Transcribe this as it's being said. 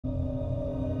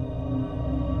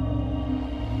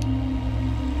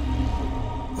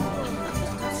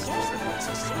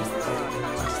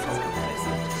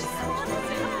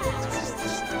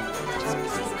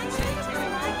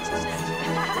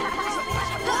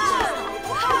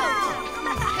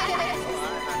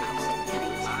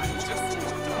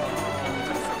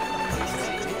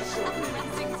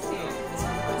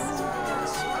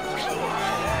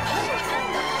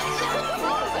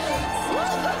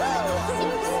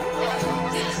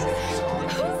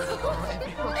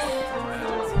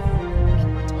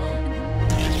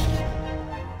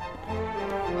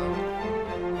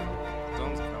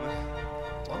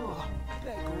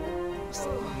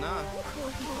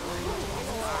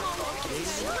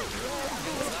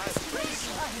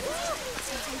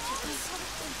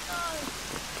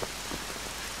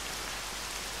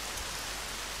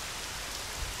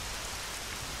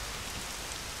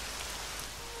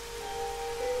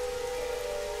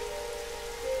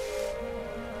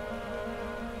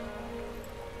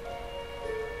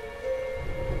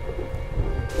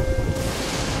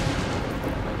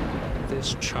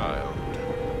This child,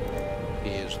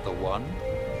 he is the one.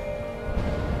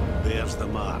 There's the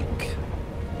mark.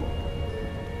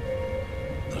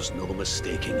 There's no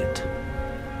mistaking it.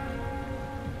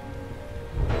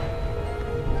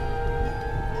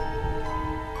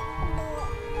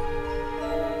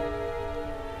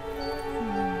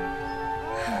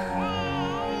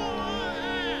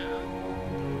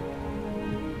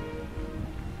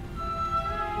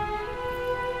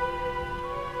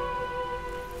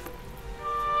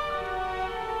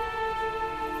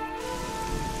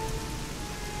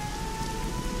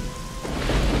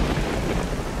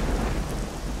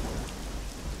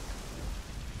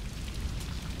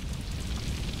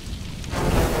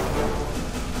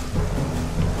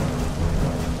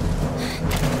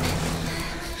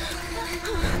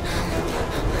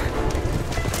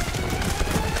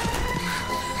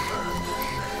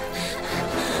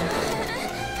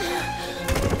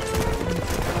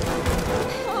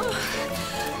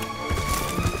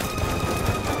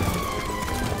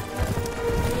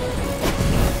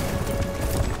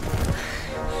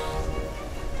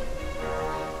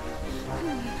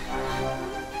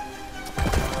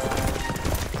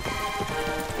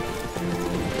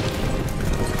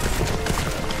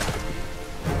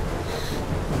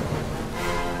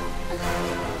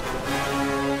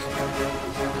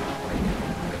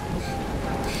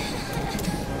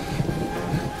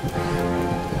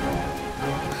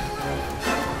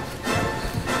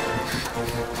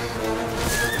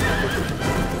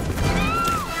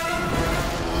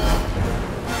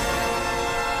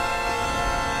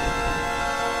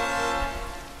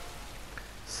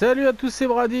 Salut à tous, c'est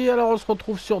Bradi. Alors on se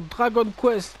retrouve sur Dragon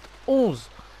Quest 11,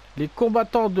 les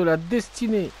combattants de la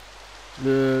destinée.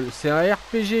 C'est un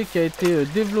RPG qui a été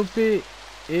développé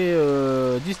et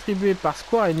distribué par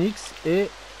Square Enix et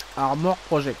Armor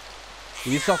Project.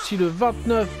 Il est sorti le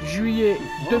 29 juillet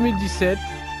 2017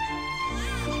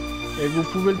 et vous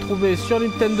pouvez le trouver sur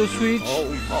Nintendo Switch,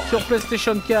 sur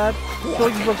PlayStation 4, sur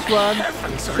Xbox One,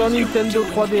 sur Nintendo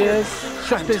 3DS,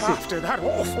 sur PC.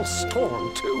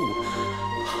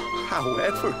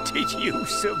 However did you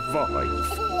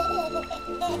survive?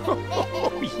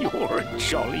 Oh, you're a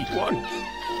jolly one.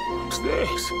 What's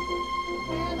this?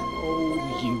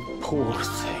 Oh, you poor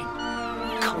thing.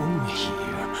 Come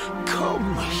here.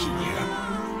 Come here.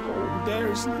 Oh,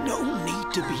 there's no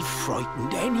need to be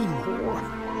frightened anymore.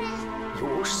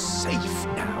 You're safe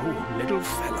now, little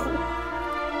fellow.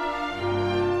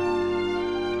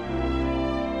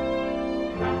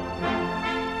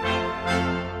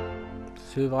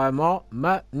 C'est vraiment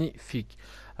magnifique.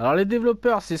 Alors les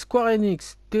développeurs c'est Square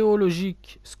Enix,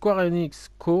 Théologique, Square Enix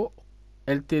Co,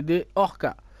 Ltd,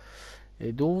 Orca.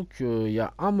 Et donc il y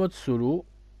a un mode solo.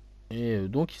 Et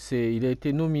donc il a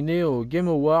été nominé au Game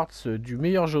Awards du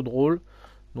meilleur jeu de rôle.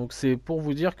 Donc c'est pour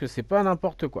vous dire que c'est pas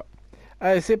n'importe quoi.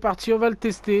 Allez c'est parti, on va le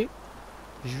tester.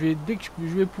 Dès que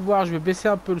je vais baisser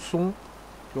un peu le son.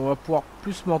 Puis on va pouvoir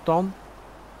plus m'entendre.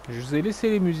 Je vous ai laissé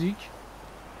les musiques.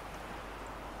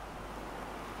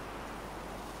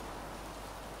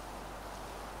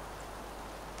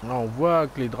 Là, on voit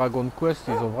que les Dragon Quest,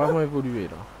 ils ont vraiment évolué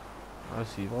là. Ah,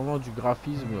 c'est vraiment du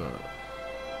graphisme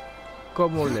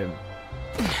comme on l'aime.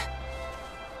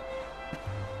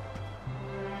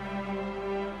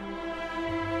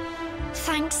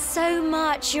 Thanks so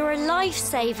much, you're a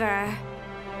lifesaver.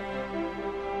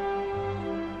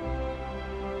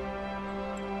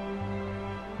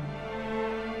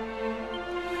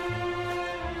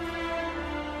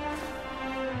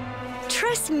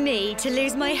 Trust me to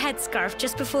lose my headscarf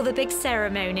just before the big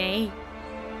ceremony.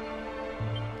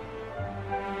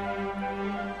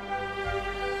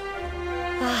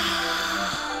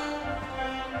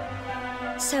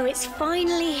 So it's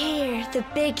finally here, the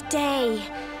big day.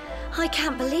 I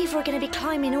can't believe we're going to be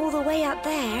climbing all the way up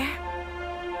there.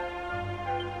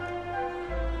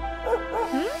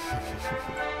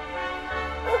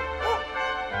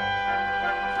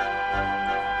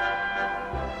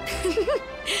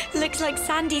 Looks like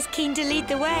Sandy's keen to lead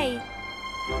the way.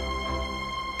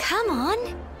 Come on,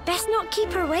 best not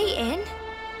keep her waiting.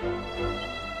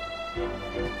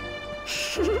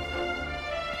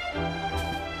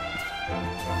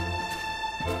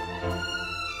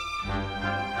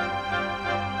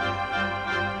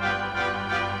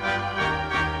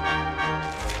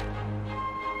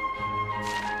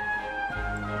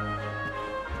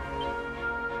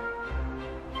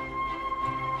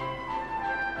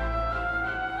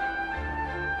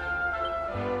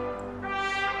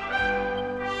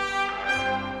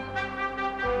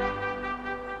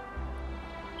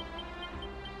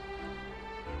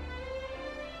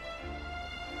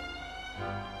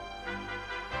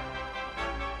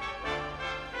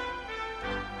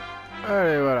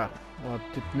 Allez, voilà. On va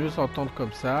peut-être mieux s'entendre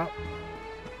comme ça.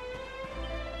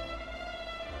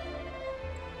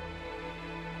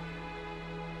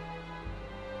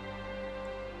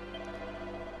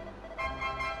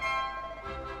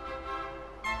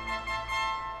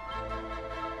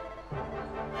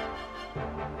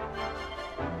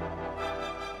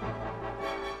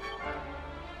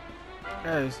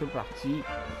 Allez, c'est parti.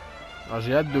 Alors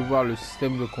j'ai hâte de voir le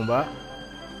système de combat.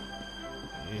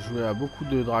 J'ai joué à beaucoup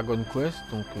de Dragon Quest,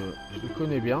 donc je le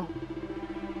connais bien.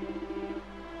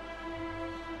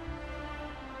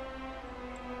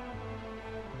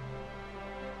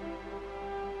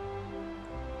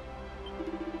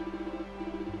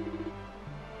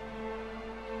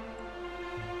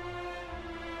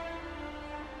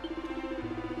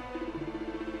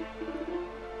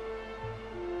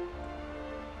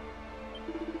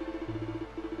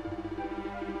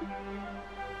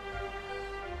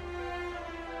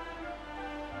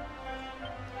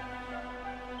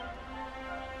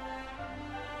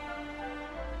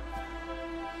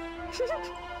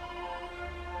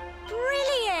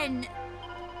 Brilliant!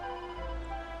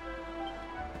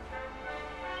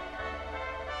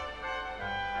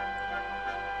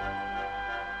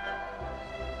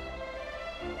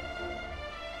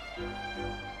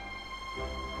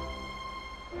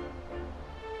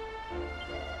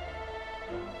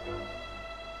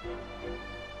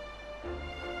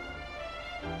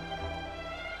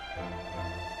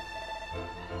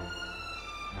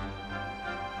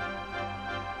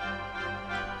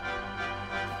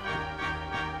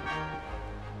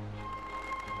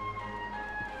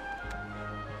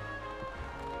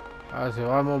 Ah, c'est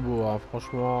vraiment beau, hein,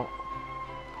 franchement.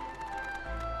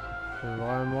 C'est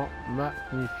vraiment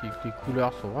magnifique. Les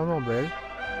couleurs sont vraiment belles.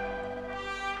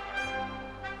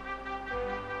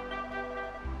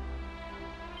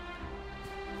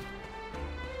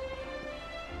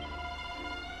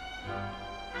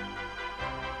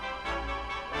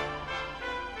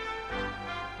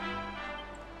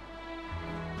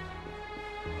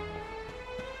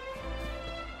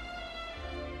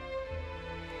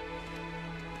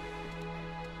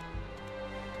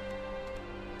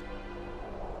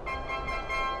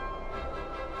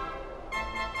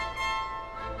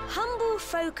 Humble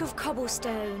folk of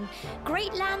cobblestone,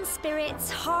 great land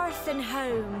spirits, hearth and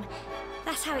home.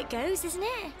 That's how it goes, isn't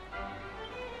it?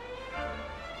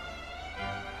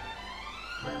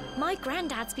 My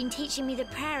granddad's been teaching me the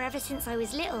prayer ever since I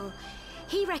was little.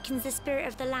 He reckons the spirit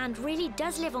of the land really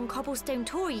does live on Cobblestone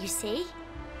Tor, you see.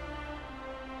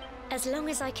 As long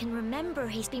as I can remember,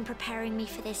 he's been preparing me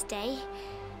for this day.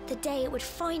 The day it would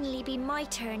finally be my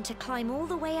turn to climb all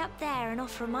the way up there and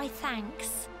offer my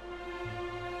thanks.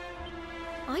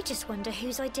 I just wonder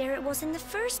whose idea it was in the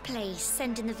first place,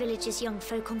 sending the village's young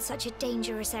folk on such a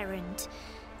dangerous errand.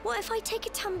 What if I take a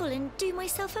tumble and do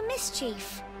myself a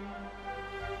mischief?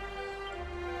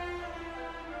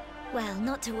 Well,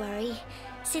 not to worry.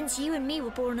 Since you and me were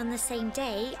born on the same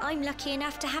day, I'm lucky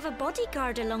enough to have a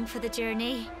bodyguard along for the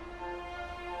journey.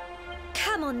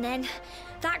 Come on then.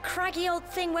 That craggy old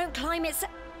thing won't climb its...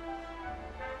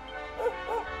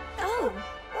 Oh!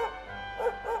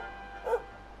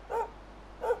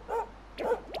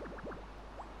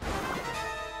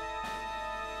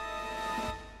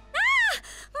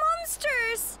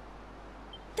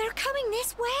 They're coming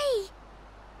this way!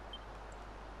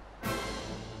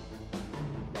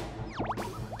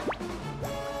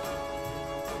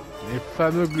 Les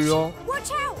fameux gluants.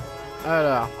 Watch out!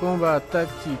 Alors, combat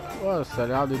tactique. Oh, ça a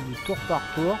l'air d'être du tour par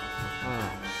tour.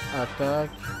 Voilà.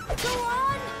 Attaque. Go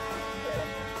on!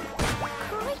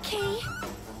 Crikey!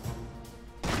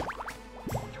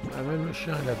 Ah, même le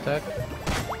chien, il attaque.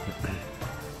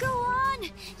 Go on!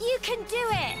 You can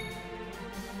do it!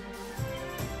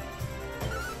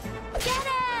 Get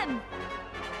him!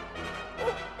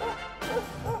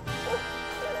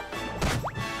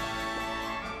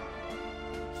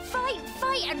 Fight,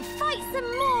 fight, and fight some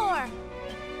more!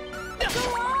 Go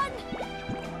on!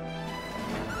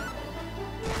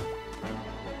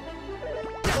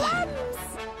 Plums!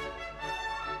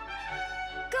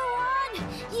 Go on!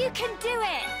 You can do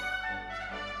it!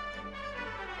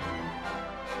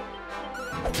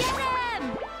 Get him!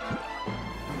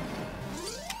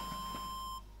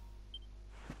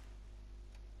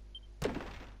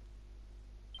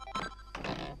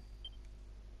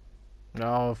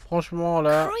 Alors franchement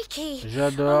là,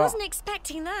 j'adore. I wasn't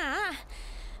expecting that.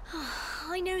 Oh,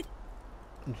 I know.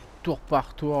 Tour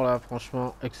par tour là,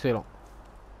 franchement excellent.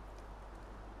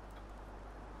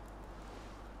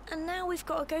 And now we've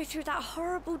got to go through that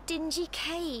horrible dingy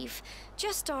cave.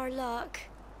 Just our luck.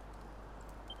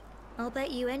 I'll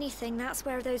bet you anything that's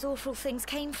where those awful things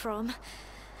came from.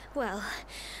 Well,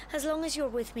 as long as you're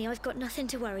with me, I've got nothing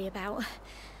to worry about.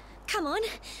 Come on,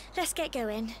 let's get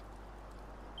going.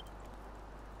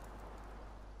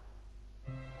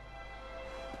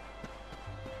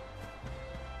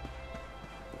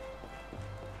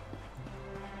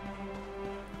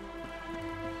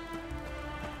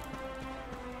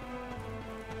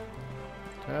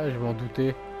 Ah, je m'en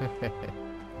doutais.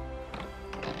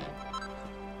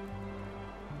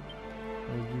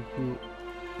 Donc, du coup,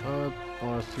 hop,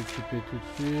 on va s'occuper tout de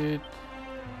suite.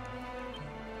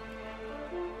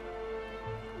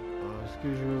 Alors, ce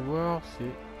que je veux voir,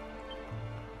 c'est...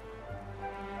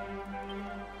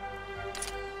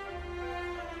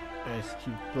 Est-ce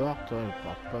qu'il porte? Ouais, il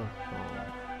porte pas.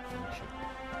 Ok.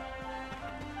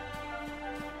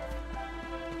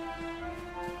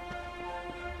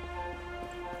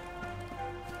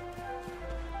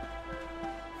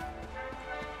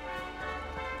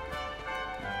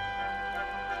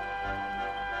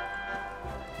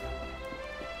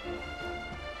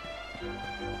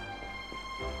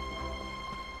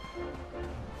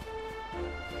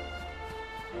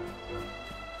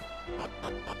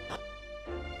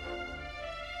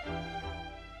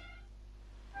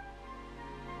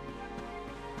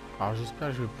 Alors j'espère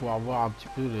que je vais pouvoir voir un petit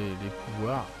peu les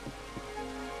pouvoirs.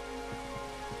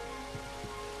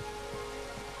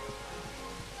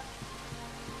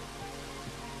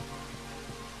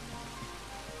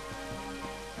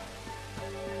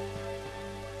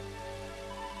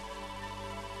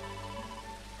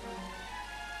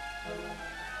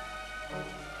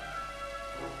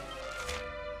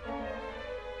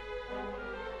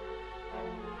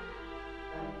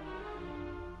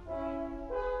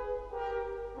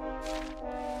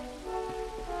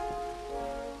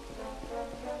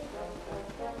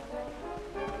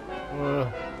 Voilà.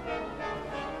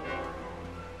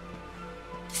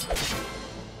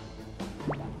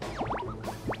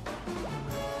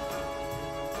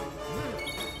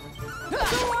 Go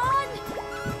on!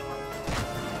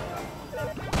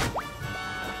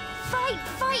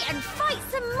 Fight and fight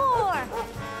some more!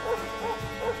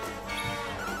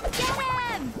 Get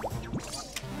him!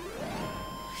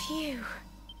 Phew.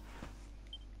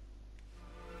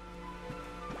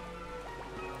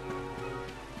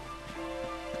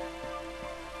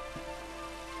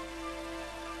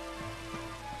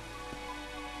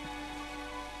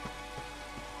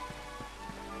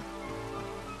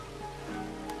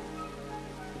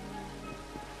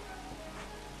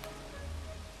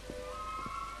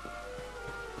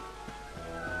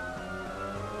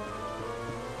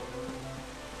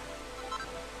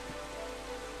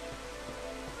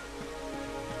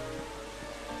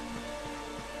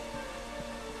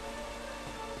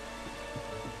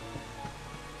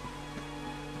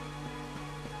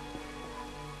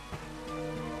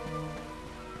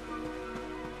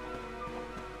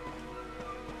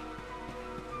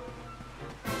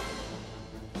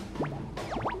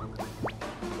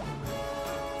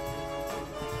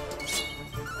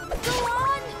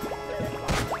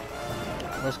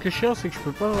 Ce qui est chiant, c'est que je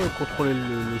peux pas contrôler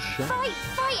le chien. Je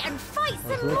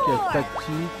vois qu'il y a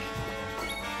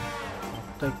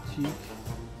tactique.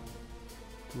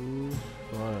 Tout.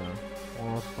 Voilà. Pour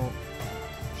l'instant,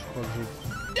 je crois que j'ai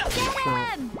le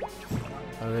chien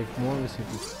avec moi, mais c'est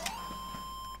tout.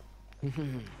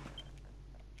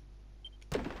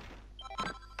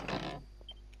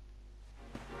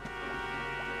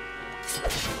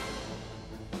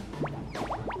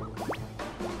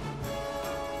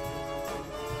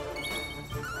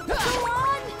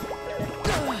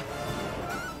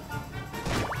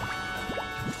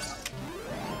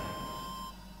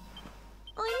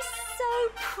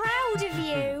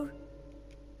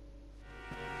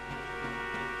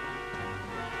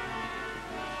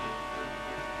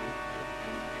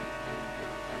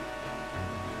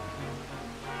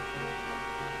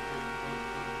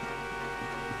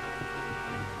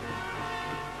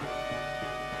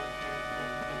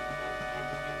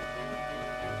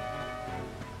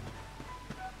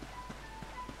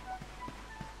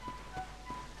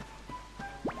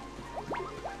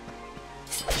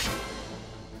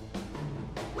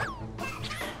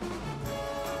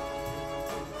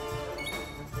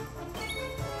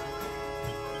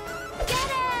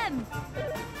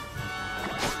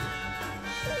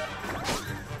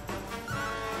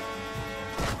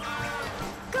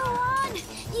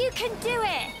 You can do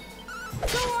it!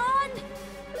 Go on!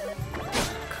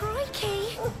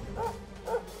 Crikey!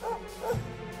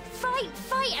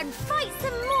 Fight and fight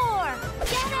some more!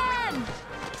 Get him!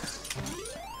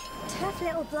 Tough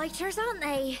little blighters, aren't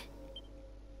they?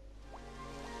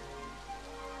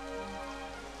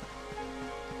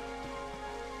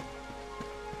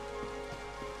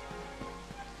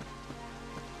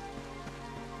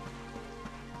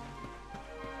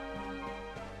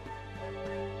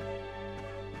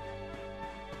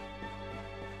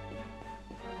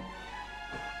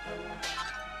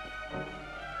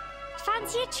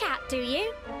 fancy a chat, do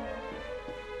you?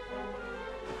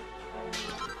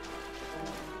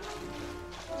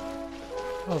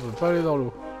 Oh, on peut pas aller dans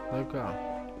l'eau. D'accord.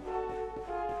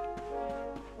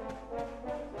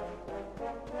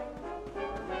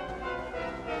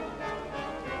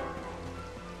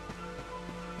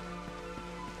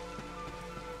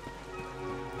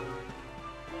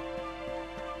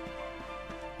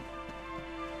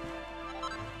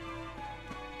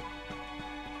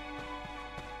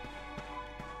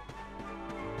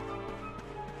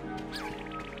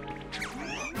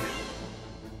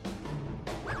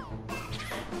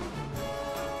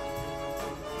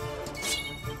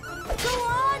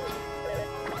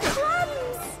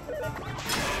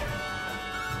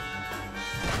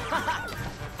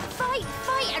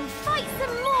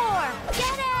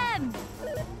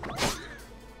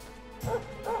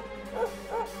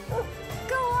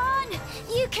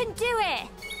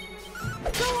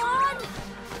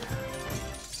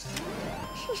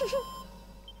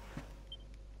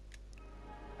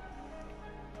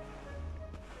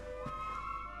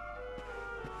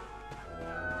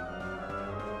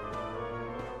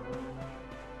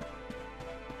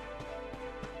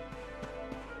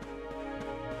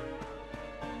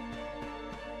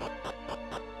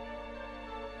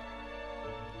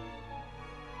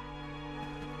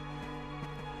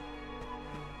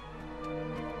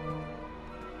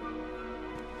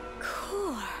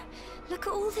 Look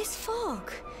at all this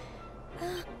fog.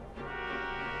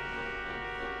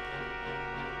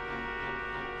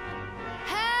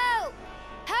 Help!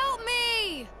 Help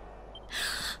me!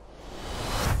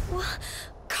 What?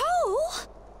 Cole?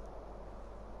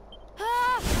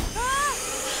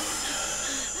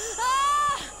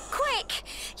 Quick!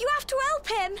 You have to help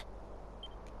him!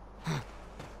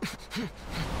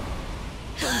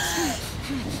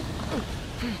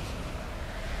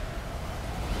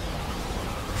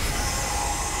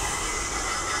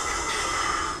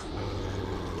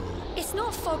 It's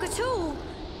not fog at all.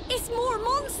 It's more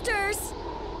monsters.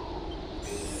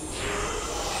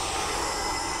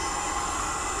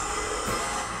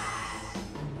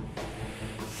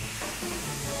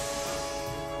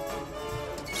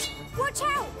 Watch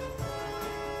out!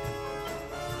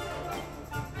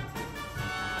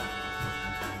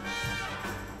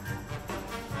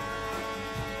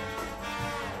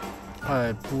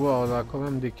 Ouais, pouvoir, on a quand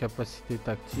même des capacités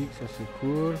tactiques, ça c'est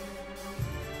cool.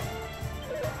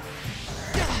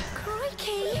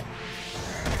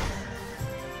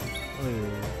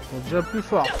 Ils sont déjà plus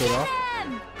forts que là.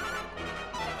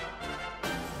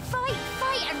 Fight,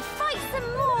 fight and fight some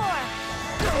more.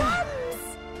 Go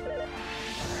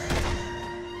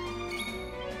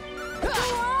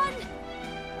on.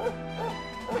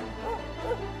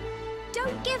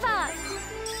 Don't give up.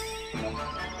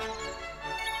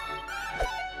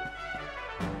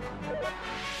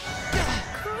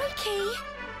 Crikey.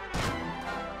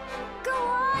 Go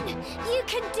on. You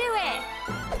can do it.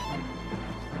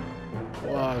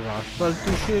 Wow, j'arrive pas à le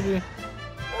toucher lui.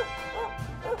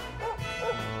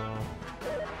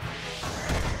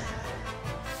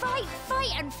 Fight,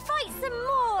 fight and fight some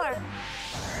more.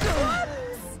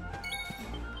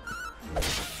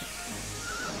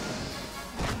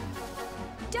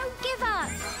 Don't give up.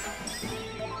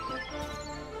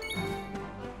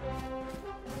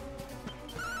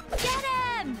 Get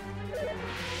him.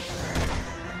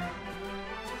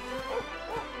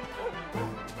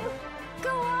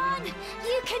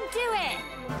 You can do it!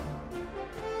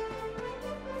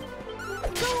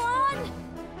 Go on!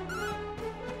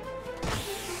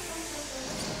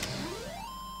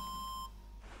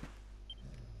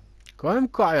 Quand même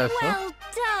coriace, hein? Well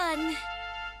done!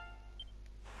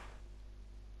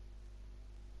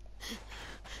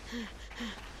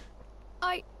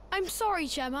 I'm sorry,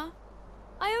 Gemma.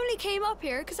 I only came up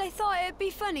here because I thought it'd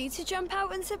be funny to jump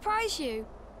out and surprise you.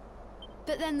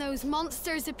 But then those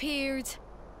monsters appeared.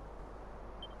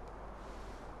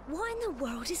 What in the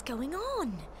world is going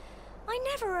on? I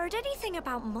never heard anything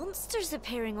about monsters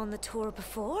appearing on the tour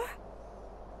before.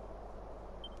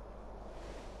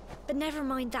 But never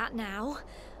mind that now.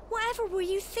 Whatever were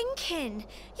you thinking?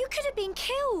 You could have been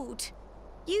killed.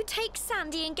 You take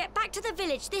Sandy and get back to the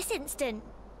village this instant.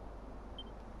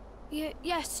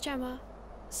 Yes, Gemma.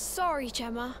 Sorry,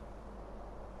 Gemma.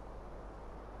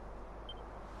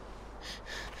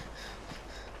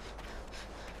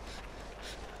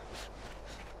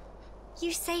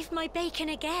 You saved my bacon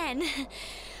again.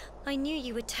 I knew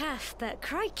you were tough, but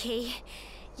crikey,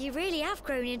 you really have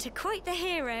grown into quite the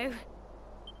hero.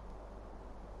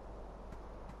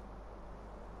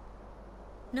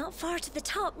 Not far to the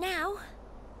top now.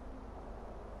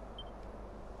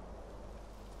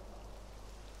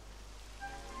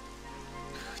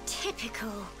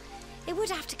 Typical. It would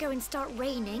have to go and start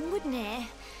raining, wouldn't it?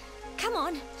 Come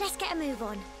on, let's get a move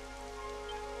on.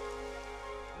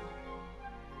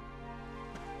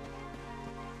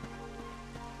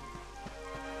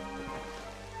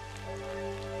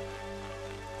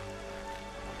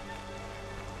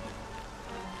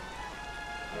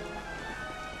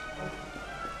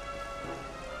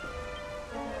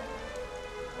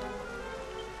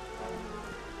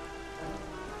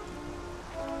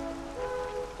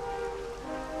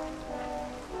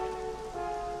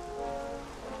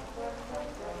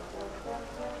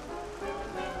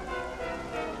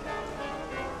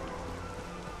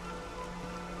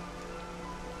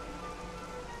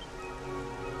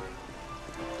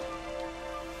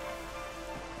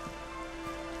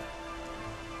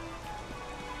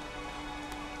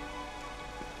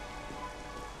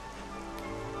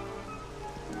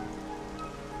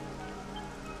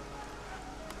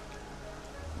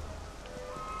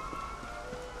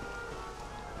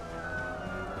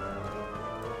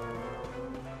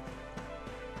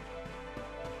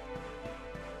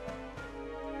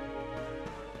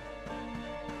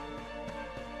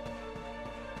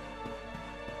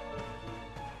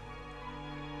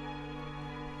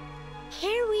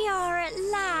 Here we are at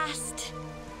last.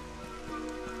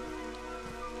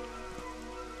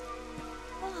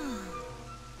 Oh.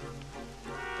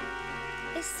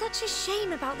 It's such a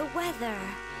shame about the weather.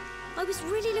 I was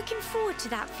really looking forward to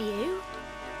that view.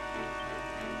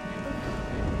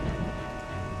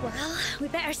 Well, we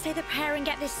better say the prayer and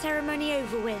get this ceremony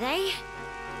over with, eh?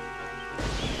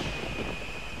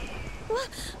 What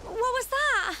was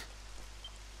that?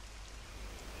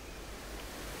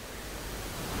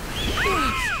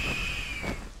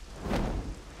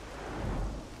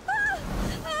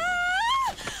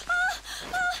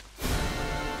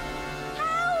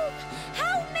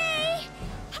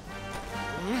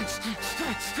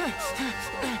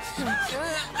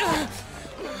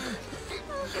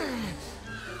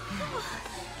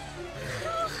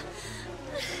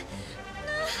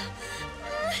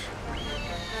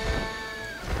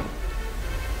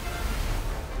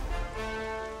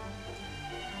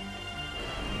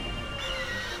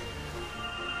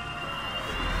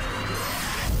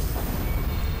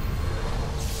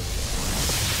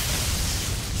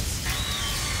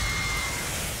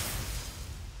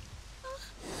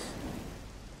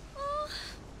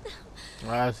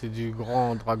 Ouais, c'est du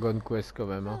grand Dragon Quest quand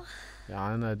même, hein. Y a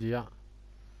rien à dire.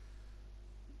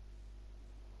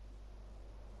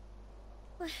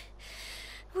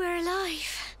 We're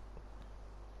alive.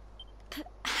 But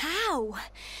how?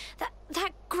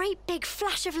 That great big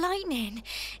flash of lightning.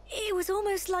 It was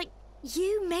almost like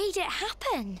you made it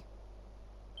happen.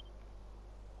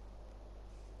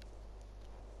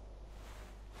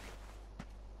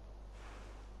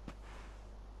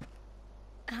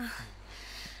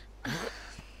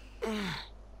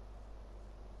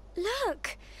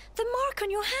 Look, the mark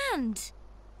on your hand.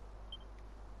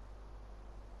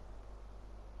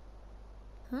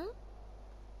 Huh?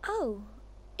 Oh,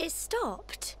 it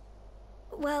stopped.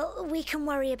 Well, we can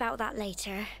worry about that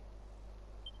later.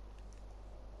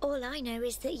 All I know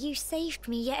is that you saved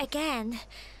me yet again.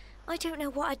 I don't know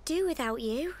what I'd do without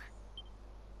you.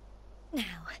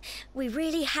 Now, we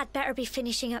really had better be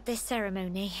finishing up this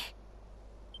ceremony.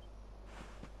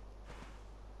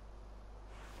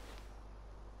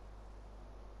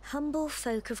 Humble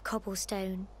folk of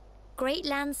cobblestone, great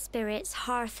land spirits,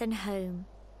 hearth and home.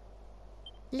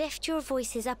 Lift your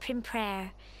voices up in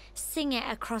prayer, sing it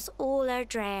across all our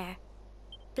drear.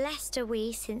 Blessed are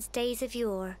we since days of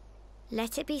yore,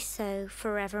 let it be so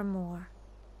forevermore.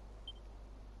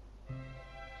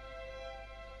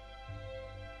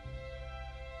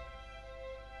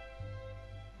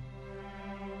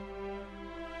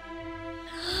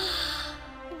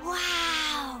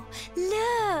 Wow!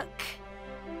 Look!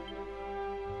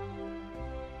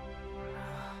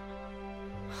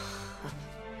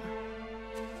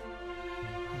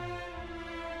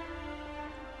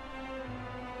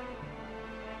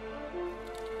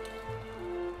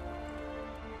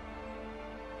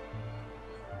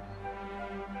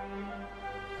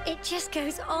 It just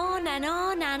goes on and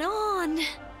on and on.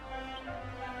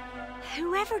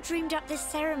 Whoever dreamed up this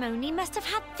ceremony must have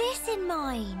had this in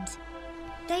mind.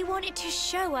 They wanted to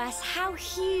show us how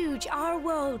huge our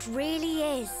world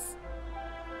really is.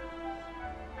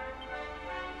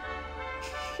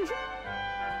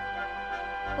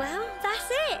 Well,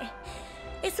 that's it.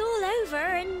 It's all over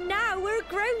and now we're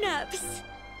grown-ups.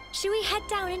 Should we head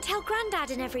down and tell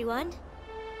Grandad and everyone?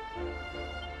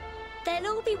 They'll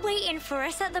all be waiting for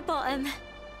us at the bottom.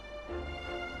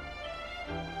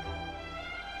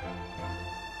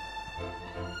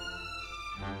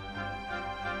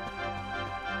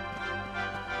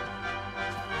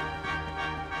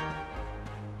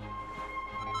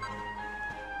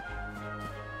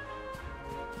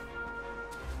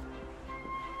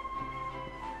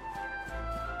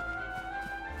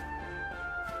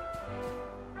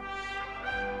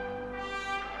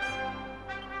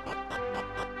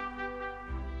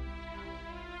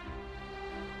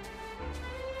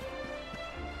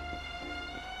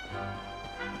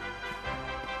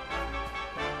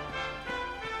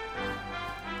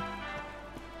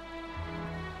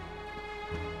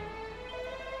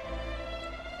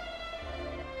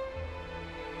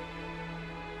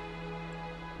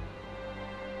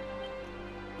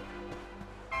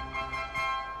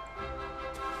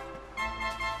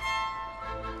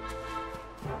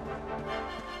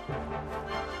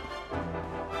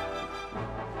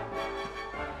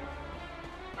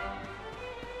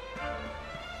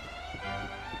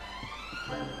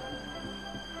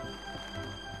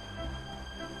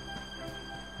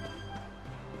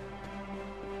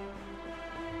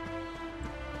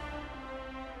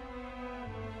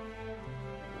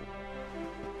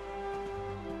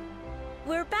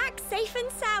 We're back safe and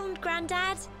sound,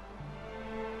 Grandad.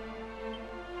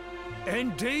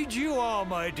 Indeed you are,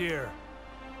 my dear.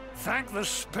 Thank the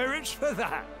spirits for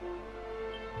that.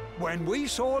 When we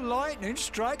saw lightning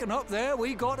striking up there,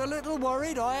 we got a little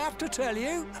worried, I have to tell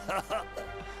you.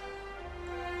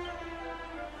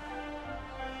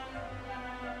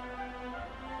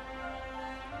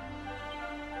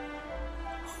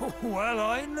 Well,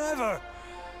 I never.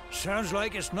 Sounds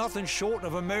like it's nothing short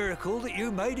of a miracle that you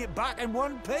made it back in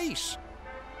one piece.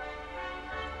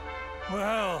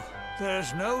 Well,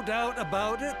 there's no doubt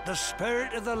about it, the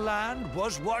spirit of the land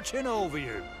was watching over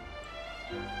you.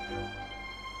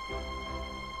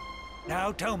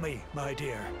 Now tell me, my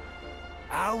dear,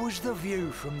 how was the view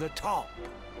from the top?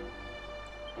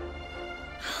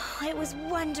 It was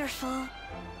wonderful.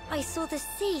 I saw the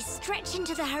sea stretch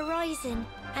into the horizon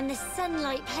and the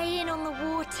sunlight playing on the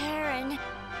water and...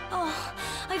 Oh,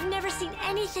 I've never seen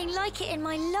anything like it in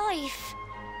my life.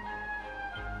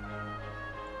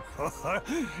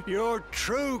 You're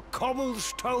true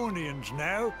Cobblestonians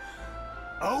now.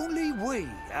 Only we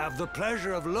have the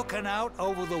pleasure of looking out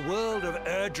over the world of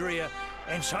Erdrea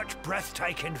in such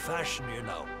breathtaking fashion, you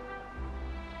know.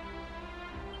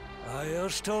 You're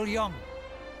still young,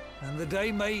 and the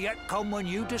day may yet come when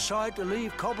you decide to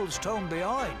leave Cobblestone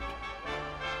behind.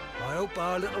 I hope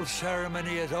our little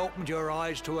ceremony has opened your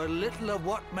eyes to a little of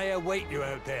what may await you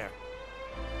out there.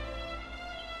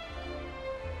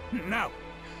 Now,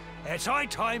 it's high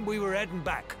time we were heading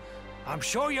back. I'm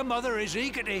sure your mother is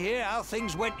eager to hear how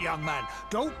things went, young man.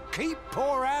 Don't keep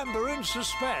poor Amber in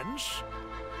suspense.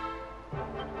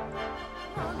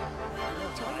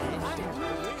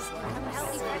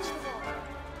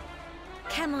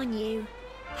 Come on, you.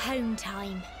 Home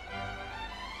time.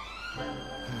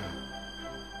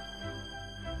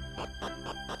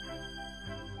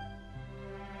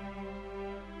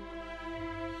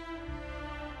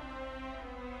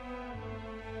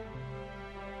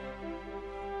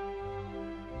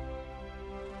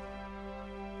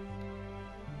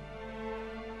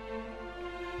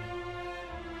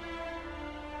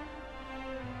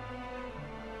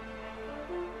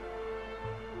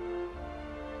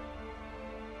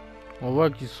 On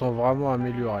voit qu'ils sont vraiment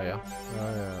améliorés. Hein.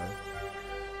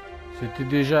 C'était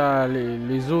déjà...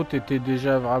 Les autres étaient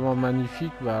déjà vraiment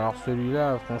magnifiques. Bah, alors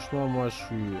celui-là, franchement, moi je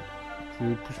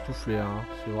suis époustouflé. Hein.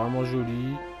 C'est vraiment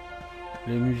joli.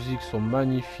 Les musiques sont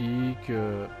magnifiques.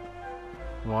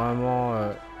 Vraiment,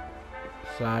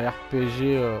 c'est un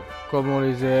RPG comme on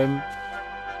les aime.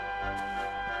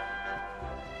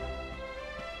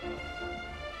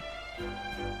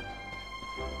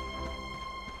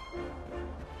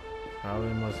 Ah oui,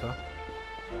 moi ça.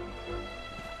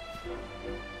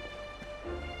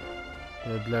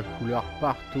 Il y a de la couleur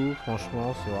partout,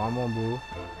 franchement, c'est vraiment beau.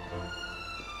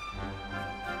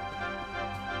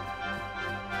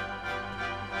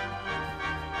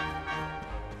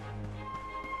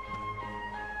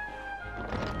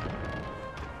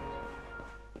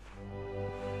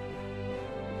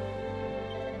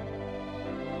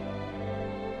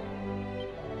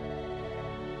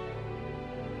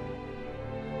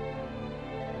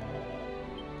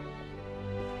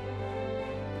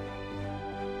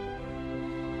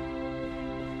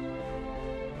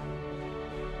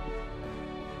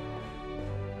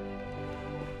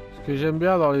 Ce que j'aime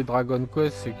bien dans les Dragon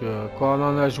Quest, c'est que quand on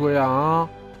en a joué à un,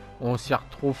 on s'y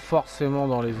retrouve forcément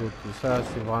dans les autres. Et ça,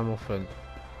 c'est vraiment fun.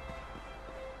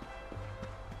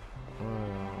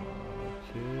 Voilà,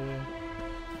 ok.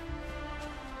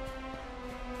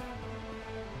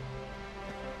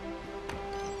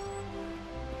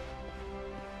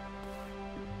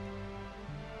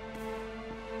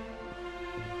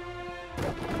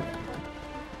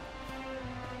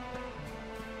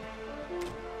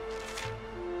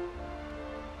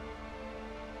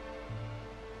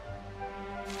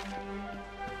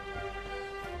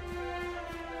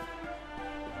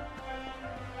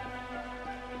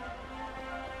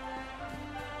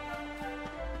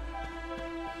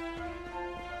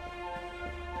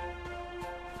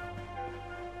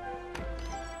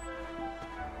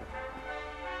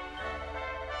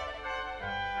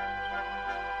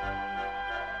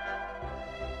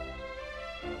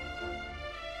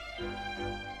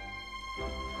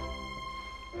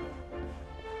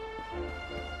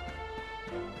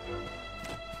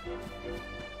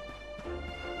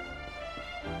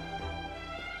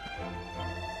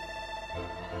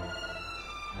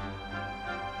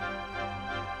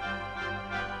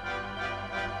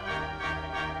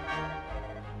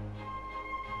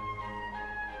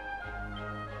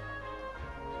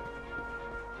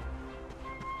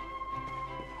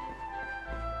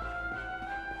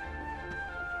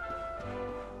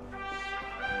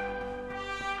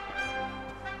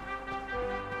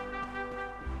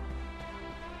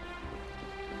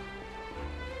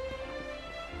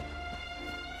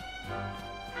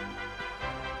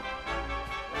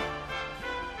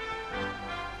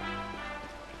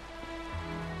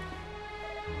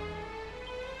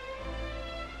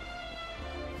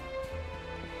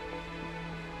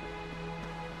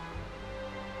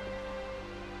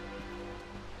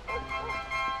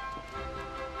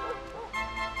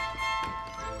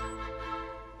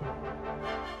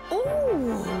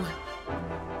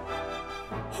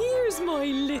 My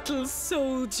little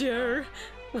soldier.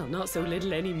 Well, not so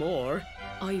little anymore.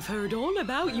 I've heard all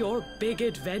about your big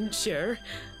adventure.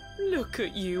 Look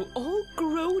at you, all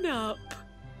grown up.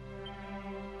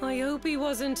 I hope he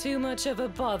wasn't too much of a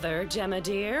bother, Gemma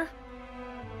dear.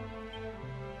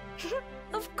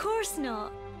 Of course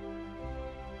not.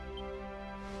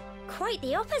 Quite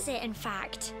the opposite, in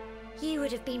fact. You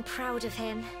would have been proud of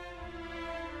him.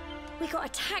 We got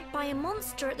attacked by a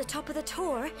monster at the top of the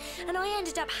tour, and I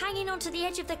ended up hanging onto the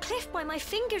edge of the cliff by my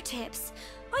fingertips.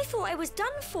 I thought I was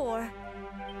done for.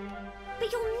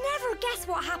 But you'll never guess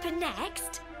what happened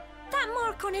next. That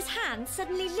mark on his hand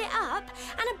suddenly lit up,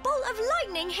 and a bolt of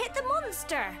lightning hit the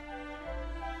monster.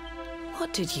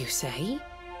 What did you say?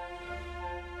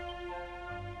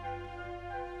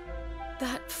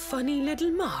 That funny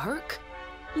little mark?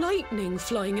 Lightning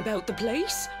flying about the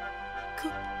place?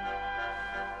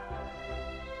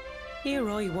 Here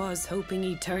I was hoping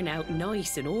he'd turn out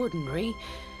nice and ordinary,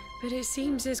 but it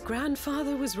seems his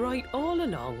grandfather was right all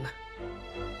along.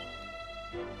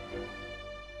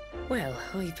 Well,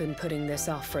 I've been putting this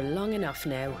off for long enough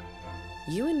now.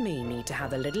 You and me need to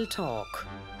have a little talk.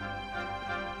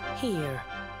 Here,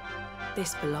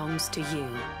 this belongs to you.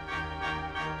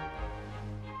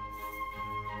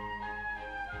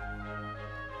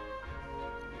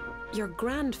 Your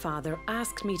grandfather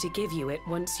asked me to give you it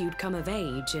once you'd come of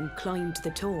age and climbed the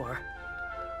tour.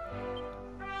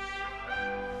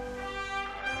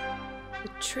 The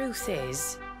truth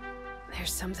is,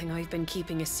 there's something I've been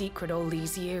keeping a secret all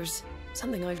these years.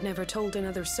 Something I've never told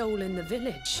another soul in the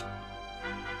village.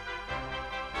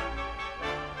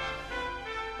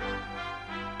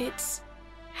 It's...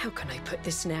 how can I put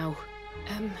this now?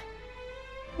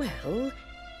 Well,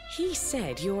 he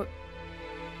said you're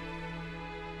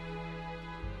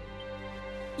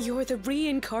the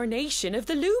reincarnation of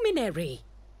the luminary.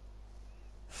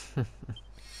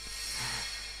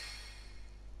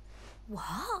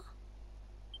 What?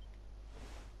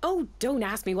 Oh, don't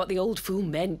ask me what the old fool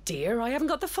meant, dear. I haven't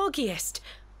got the foggiest.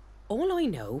 All I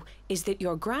know is that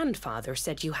your grandfather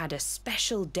said you had a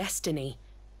special destiny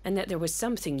and that there was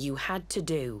something you had to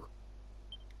do.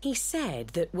 He said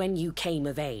that when you came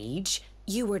of age,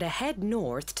 you were to head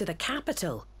north to the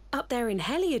capital, up there in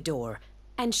Heliodor,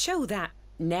 and show that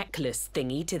necklace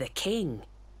thingy to the king.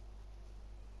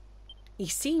 He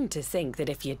seemed to think that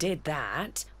if you did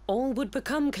that, all would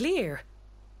become clear.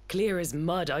 Clear as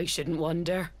mud, I shouldn't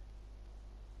wonder.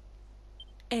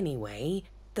 Anyway,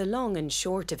 the long and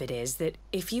short of it is that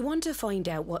if you want to find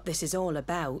out what this is all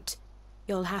about,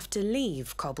 you'll have to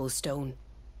leave Cobblestone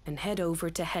and head over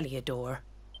to Heliodor.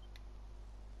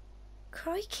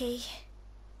 Crikey.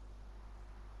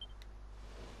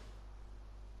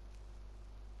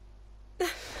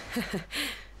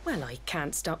 Well, I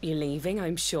can't stop you leaving,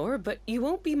 I'm sure, but you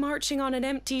won't be marching on an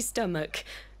empty stomach.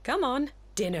 Come on,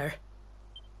 dinner.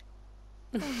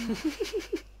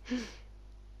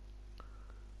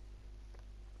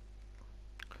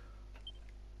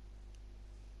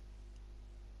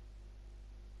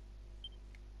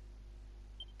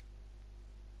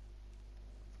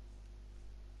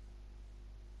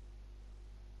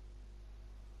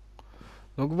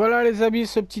 Donc voilà les amis,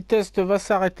 ce petit test va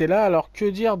s'arrêter là. Alors que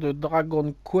dire de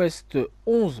Dragon Quest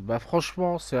 11? Bah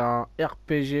franchement c'est un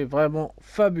RPG vraiment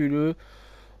fabuleux.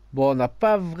 Bon, on n'a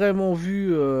pas vraiment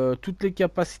vu toutes les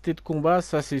capacités de combat,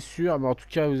 ça c'est sûr. Mais en tout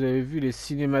cas vous avez vu les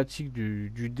cinématiques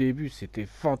du début, c'était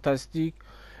fantastique.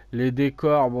 Les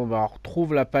décors, bon bah on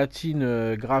retrouve la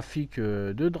patine graphique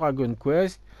de Dragon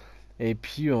Quest. Et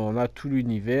puis on a tout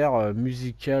l'univers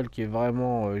musical qui est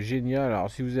vraiment génial.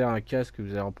 Alors si vous avez un casque,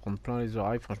 vous allez en prendre plein les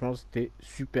oreilles. Franchement c'était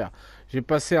super. J'ai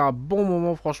passé un bon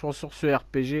moment franchement sur ce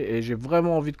RPG. Et j'ai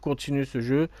vraiment envie de continuer ce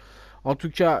jeu. En tout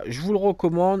cas je vous le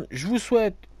recommande. Je vous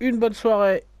souhaite une bonne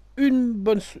soirée, une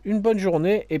bonne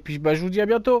journée. Et puis bah, je vous dis à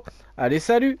bientôt. Allez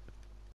salut!